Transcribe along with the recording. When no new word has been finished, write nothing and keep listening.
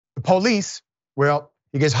The police, well,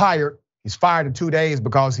 he gets hired. He's fired in 2 days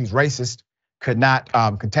because he's racist, could not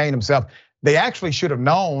contain himself. They actually should have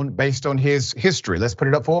known based on his history. Let's put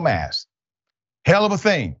it up for a mass. Hell of a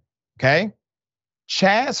thing, okay?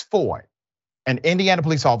 Chaz Foy, an Indiana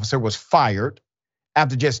police officer, was fired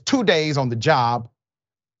after just 2 days on the job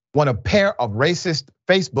when a pair of racist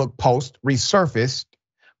Facebook posts resurfaced,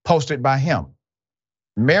 posted by him.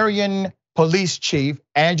 Marion Police Chief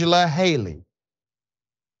Angela Haley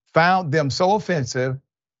found them so offensive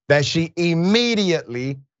that she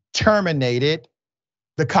immediately terminated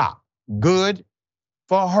the cop. Good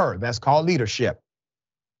for her. That's called leadership.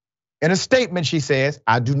 In a statement, she says,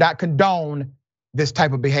 "I do not condone this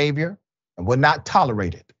type of behavior and will not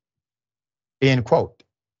tolerate it." End quote.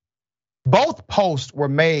 Both posts were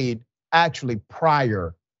made actually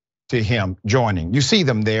prior to him joining. You see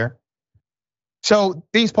them there. So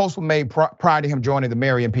these posts were made prior to him joining the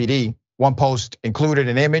Marion PD. One post included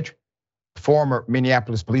an image, former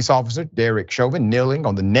Minneapolis police officer Derek Chauvin kneeling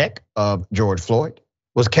on the neck of George Floyd,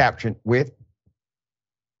 was captioned with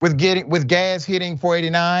gas hitting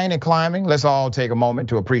 489 and climbing, let's all take a moment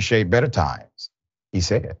to appreciate better times, he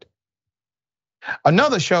said.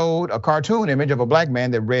 Another showed a cartoon image of a black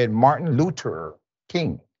man that read Martin Luther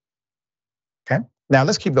King. Okay, now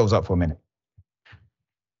let's keep those up for a minute.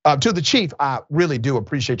 To the chief, I really do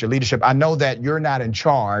appreciate your leadership. I know that you're not in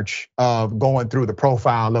charge of going through the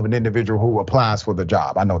profile of an individual who applies for the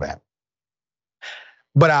job. I know that.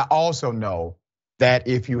 But I also know that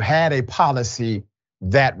if you had a policy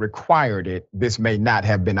that required it, this may not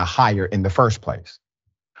have been a hire in the first place.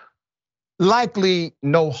 Likely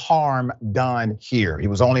no harm done here. He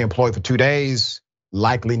was only employed for 2 days,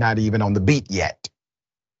 likely not even on the beat yet.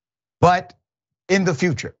 But in the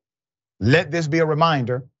future, let this be a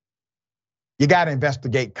reminder, you gotta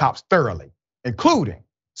investigate cops thoroughly, including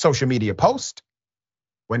social media posts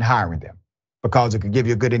when hiring them, because it could give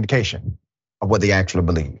you a good indication of what they actually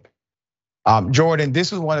believe. Jordan,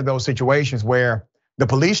 this is one of those situations where the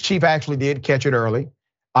police chief actually did catch it early.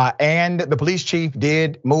 And the police chief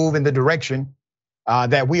did move in the direction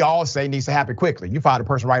that we all say needs to happen quickly. You fire the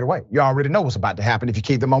person right away. You already know what's about to happen if you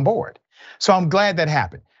keep them on board. So I'm glad that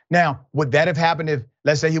happened. Now, would that have happened if,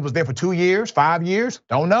 let's say he was there for 2 years, 5 years?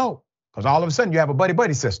 Don't know, because all of a sudden you have a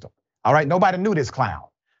buddy-buddy system. All right, nobody knew this clown.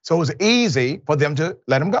 So it was easy for them to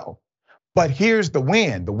let him go. But here's the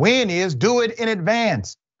win. The win is do it in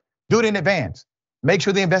advance. Do it in advance. Make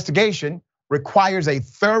sure the investigation requires a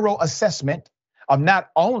thorough assessment of not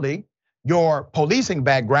only your policing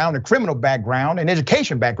background and criminal background and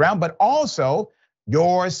education background, but also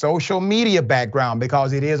your social media background,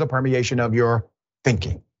 because it is a permeation of your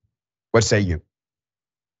thinking. What say you?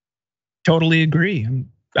 Totally agree.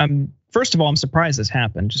 I'm first of all, I'm surprised this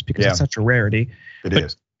happened just because it's such a rarity. It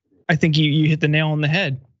is. I think you hit the nail on the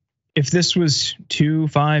head. If this was 2,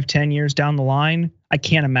 5, 10 years down the line, I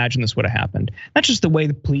can't imagine this would have happened. That's just the way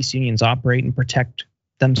the police unions operate and protect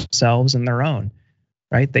themselves and their own,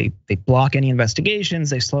 right? They block any investigations,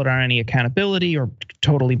 they slow down any accountability or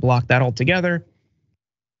totally block that altogether.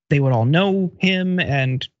 They would all know him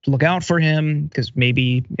and look out for him because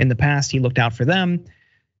maybe in the past he looked out for them.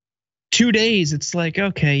 2 days, it's like,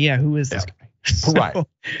 okay, yeah, who is this guy? So, right.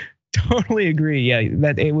 Totally agree. Yeah,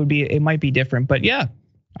 that it might be different, but yeah,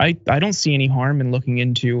 I don't see any harm in looking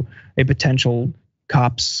into a potential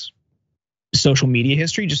cop's social media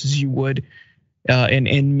history, just as you would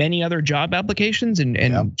in many other job applications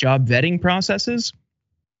and job vetting processes.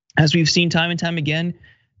 As we've seen time and time again,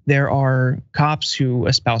 there are cops who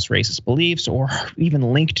espouse racist beliefs or even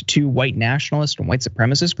linked to white nationalist and white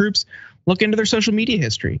supremacist groups. Look into their social media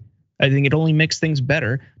history. I think it only makes things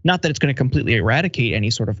better. Not that it's going to completely eradicate any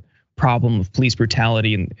sort of problem of police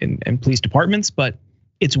brutality in police departments, but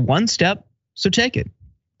it's one step, so take it.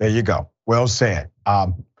 There you go. Well said.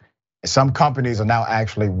 Some companies are now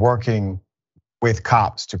actually working with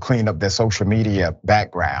cops to clean up their social media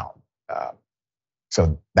background.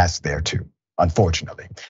 So that's there too, unfortunately.